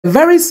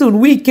Very soon,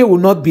 Wike will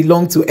not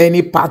belong to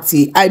any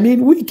party. I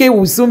mean, Wike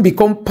will soon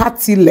become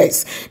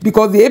partyless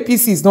because the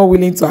APC is not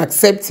willing to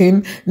accept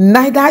him.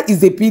 Neither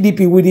is the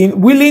PDP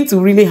willing to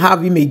really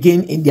have him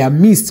again in their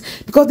midst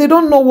because they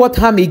don't know what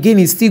harm again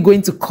is still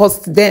going to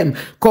cost them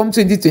come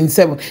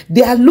 2027.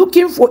 They are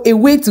looking for a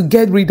way to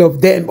get rid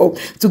of them, or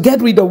to get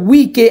rid of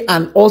Wike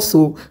and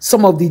also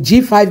some of the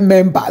G5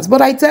 members.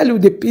 But I tell you,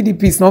 the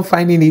PDP is not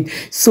finding it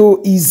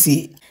so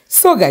easy.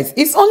 So guys,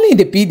 it's only in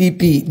the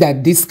PDP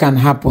that this can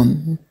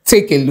happen.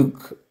 Take a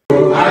look.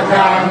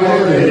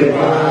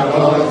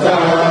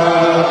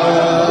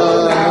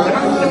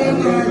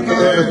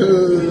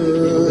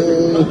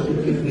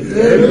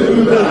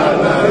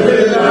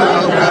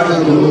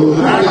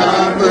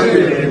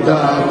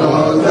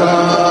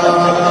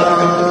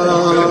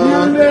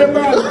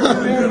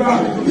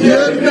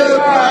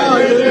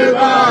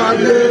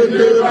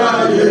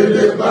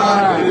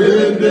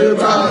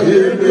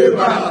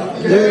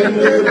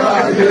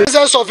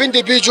 Presence of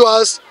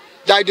individuals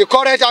like the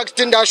current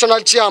acting national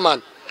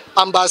chairman,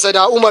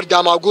 Ambassador Umar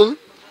Damagum,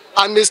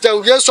 and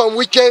Mr.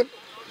 Wike,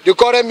 the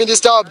current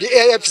minister of the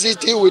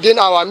AFCT within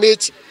our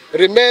midst,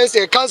 remains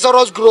a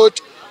cancerous growth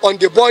on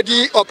the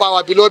body of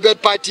our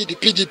beloved party, the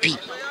PDP.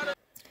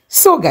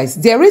 So guys,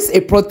 there is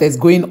a protest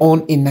going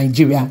on in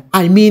Nigeria.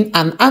 I mean,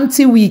 an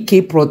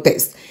anti-Wike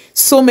protest.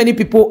 So many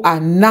people are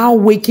now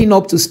waking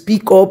up to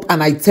speak up,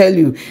 and I tell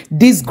you,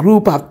 this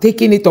group have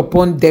taken it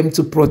upon them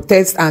to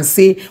protest and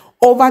say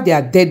over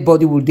their dead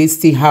body will they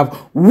still have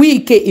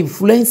Wike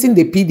influencing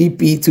the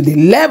PDP to the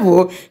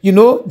level, you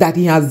know, that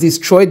he has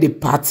destroyed the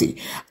party.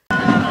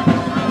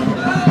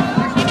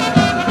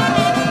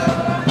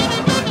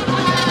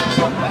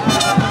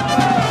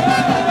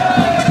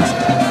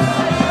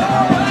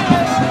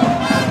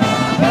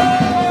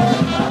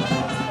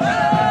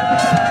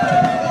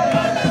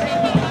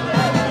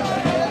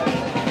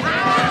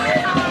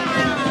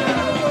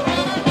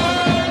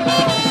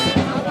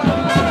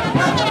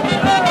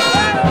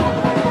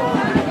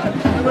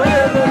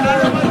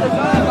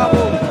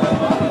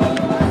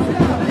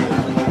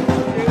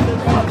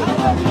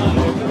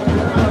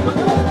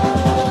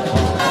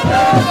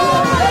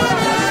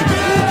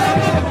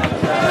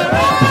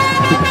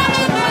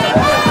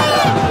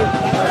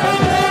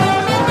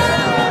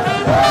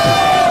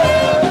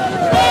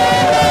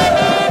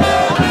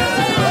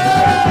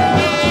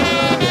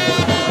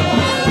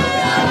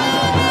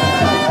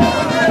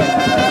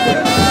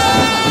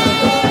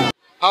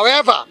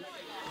 However,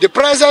 the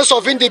presence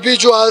of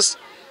individuals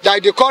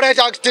like the current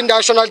acting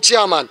national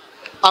chairman,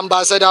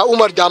 Ambassador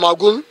Umar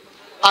Damagum,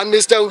 and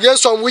Mr.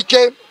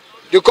 Wike,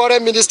 the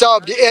current minister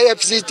of the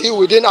AFCT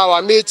within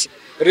our midst,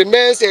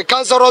 remains a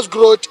cancerous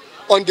growth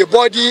on the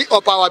body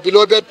of our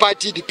beloved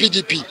party, the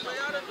PDP.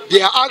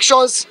 Their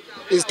actions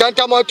is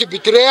tantamount to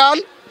betrayal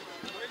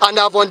and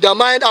have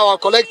undermined our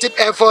collective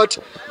effort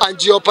and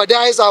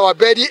jeopardized our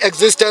very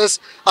existence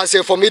as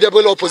a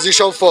formidable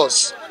opposition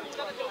force.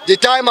 The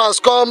time has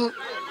come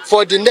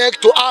for the NEC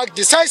to act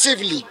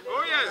decisively.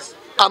 Oh, yes.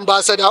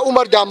 Ambassador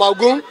Umar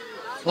Damagum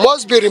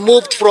must be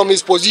removed from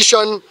his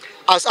position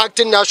as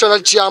acting national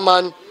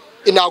chairman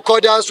in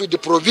accordance with the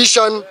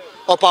provision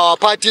of our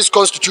party's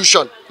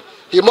constitution.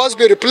 He must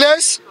be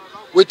replaced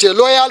with a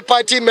loyal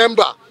party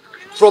member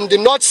from the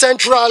North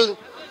Central,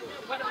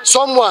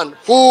 someone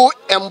who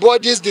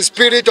embodies the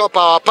spirit of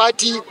our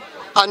party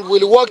and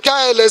will work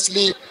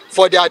tirelessly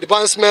for the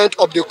advancement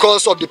of the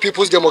cause of the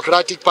People's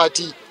Democratic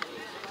Party.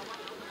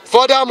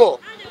 Furthermore,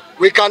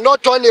 we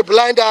cannot turn a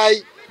blind eye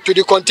to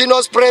the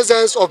continuous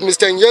presence of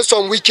Mr.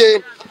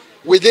 Wike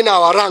within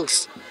our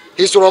ranks.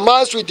 His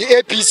romance with the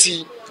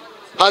APC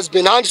has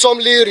been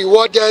handsomely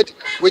rewarded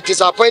with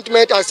his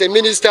appointment as a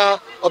minister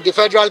of the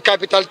Federal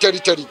Capital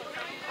Territory.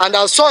 And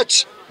as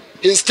such,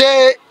 his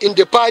stay in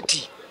the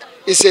party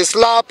is a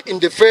slap in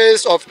the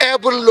face of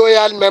every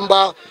loyal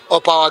member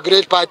of our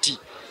great party.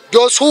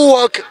 Those who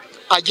work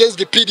against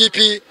the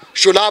PDP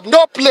should have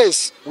no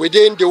place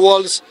within the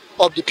walls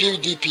of the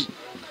PDP.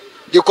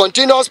 The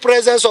continuous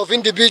presence of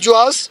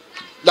individuals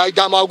like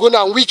Damagum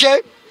and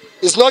Wike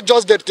is not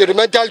just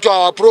detrimental to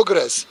our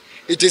progress,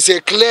 it is a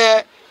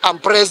clear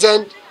and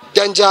present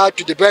danger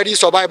to the very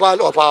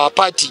survival of our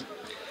party.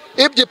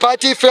 If the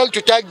party failed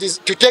to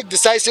take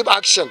decisive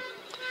action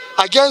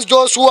against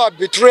those who have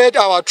betrayed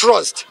our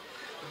trust,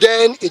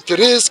 then it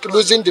risks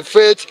losing the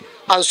faith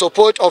and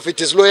support of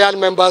its loyal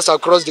members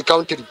across the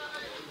country.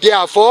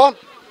 Therefore,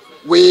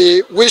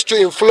 we wish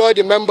to implore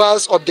the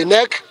members of the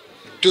NEC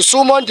to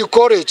summon the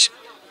courage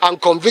and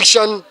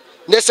conviction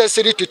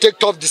necessary to take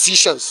tough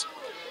decisions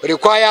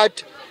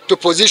required to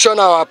position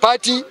our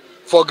party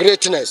for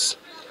greatness.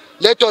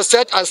 Let us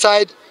set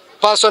aside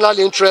personal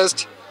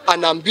interest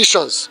and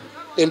ambitions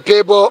in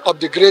favor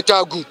of the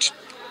greater good.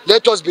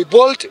 Let us be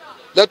bold,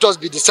 let us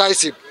be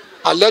decisive,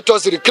 and let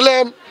us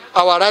reclaim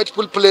our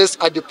rightful place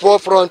at the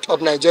forefront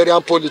of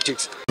Nigerian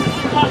politics.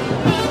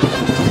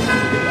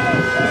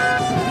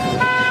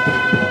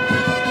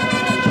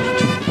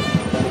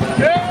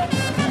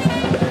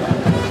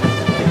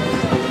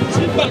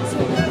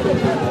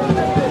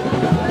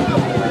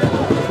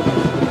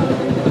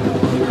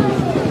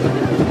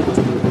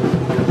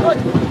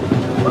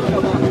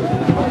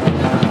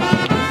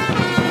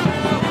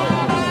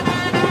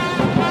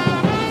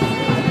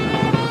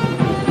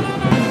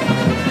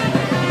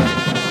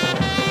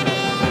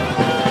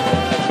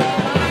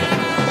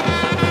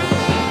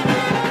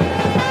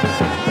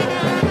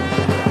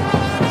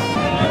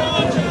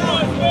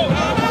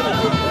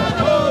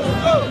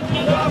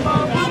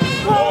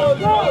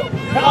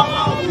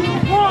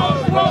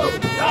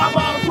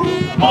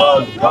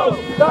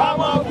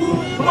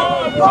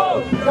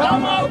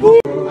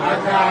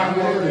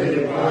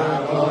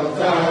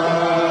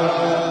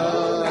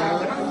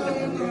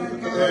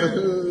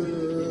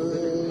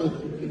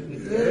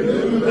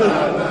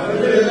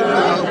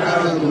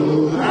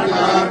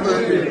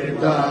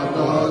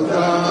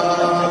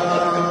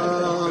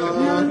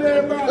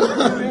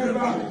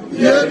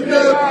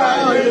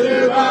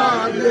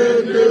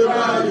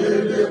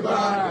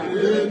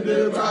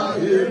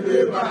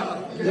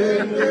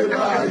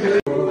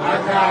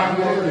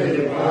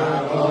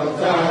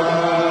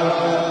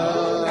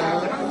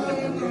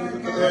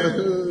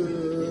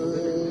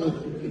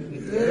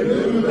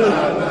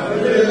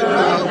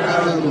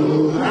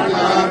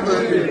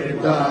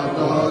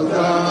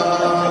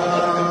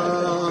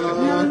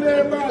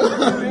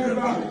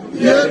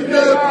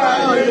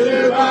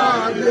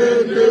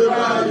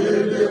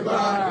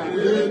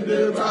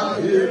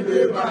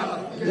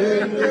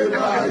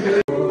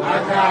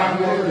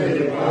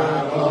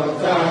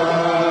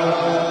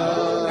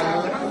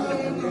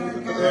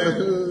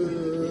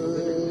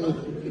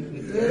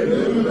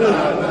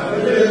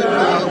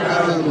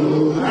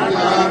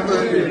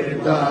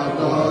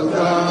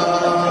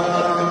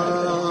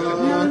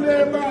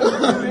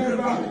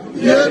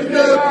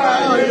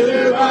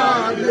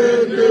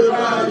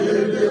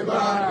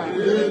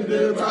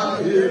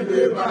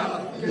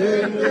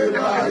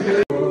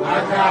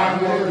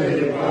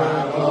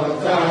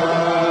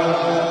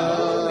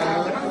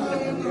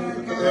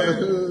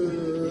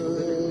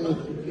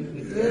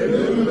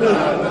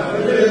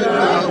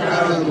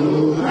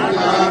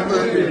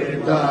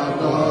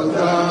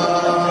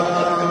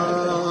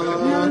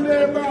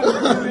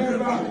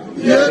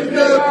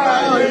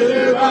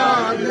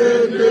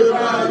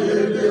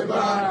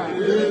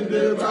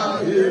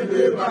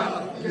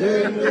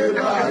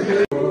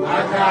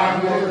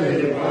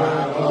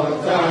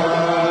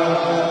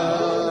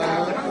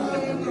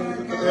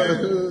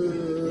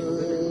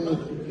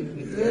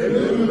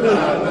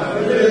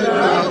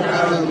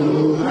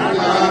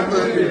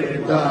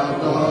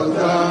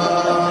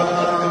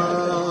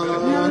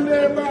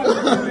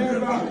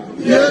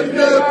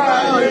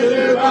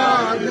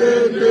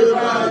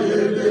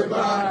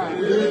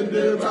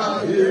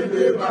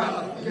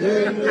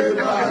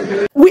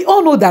 We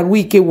all know that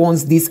Wike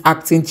wants this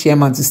acting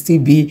chairman to still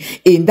be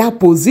in that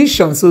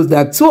position so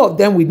that two of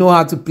them will know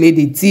how to play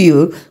the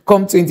deal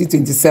come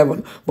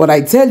 2027. But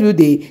I tell you,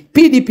 the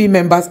PDP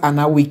members are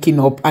now waking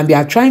up and they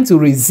are trying to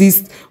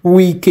resist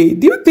Wike.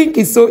 Do you think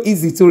it's so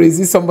easy to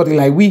resist somebody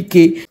like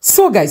Wike?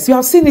 So guys, you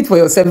have seen it for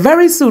yourself.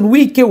 Very soon,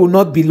 Wike will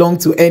not belong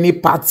to any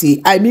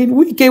party. I mean,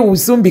 Wike will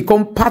soon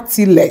become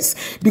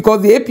partyless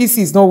because the APC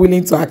is not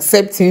willing to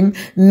accept him.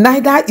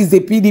 Neither is the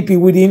PDP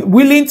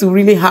willing to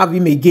really have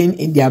him again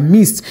in their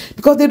midst,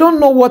 because they don't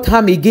know what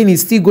harm again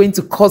is still going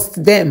to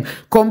cost them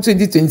come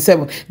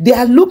 2027. They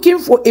are looking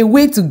for a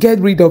way to get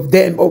rid of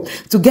them, or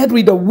to get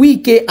rid of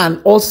Wike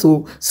and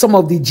also some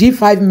of the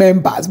G5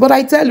 members. But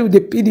I tell you,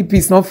 the PDP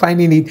is not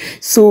finding it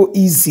so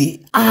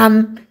easy.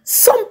 And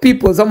some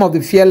people, some of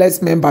the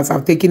fearless members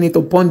have taken it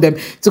upon them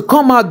to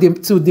come out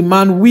to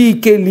demand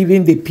Wike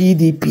leaving the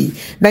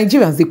PDP.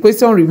 Nigerians, the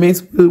question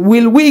remains,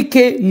 will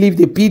Wike leave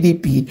the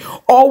PDP,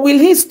 or will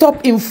he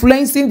stop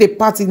influencing the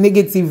party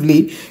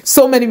negatively?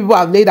 So many people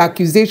have laid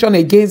accusation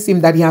against him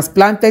that he has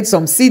planted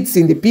some seeds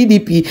in the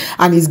PDP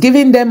and is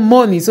giving them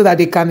money so that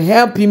they can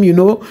help him, you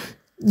know,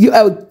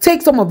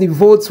 take some of the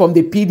votes from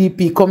the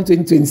PDP come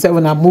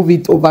 2027 and move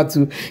it over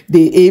to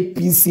the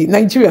APC.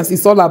 Nigerians,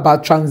 it's all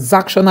about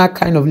transactional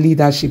kind of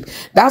leadership.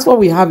 That's what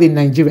we have in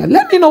Nigeria.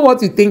 Let me know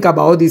what you think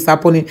about all this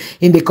happening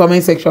in the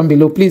comment section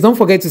below. Please don't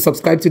forget to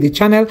subscribe to the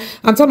channel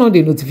and turn on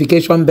the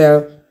notification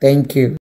bell. Thank you.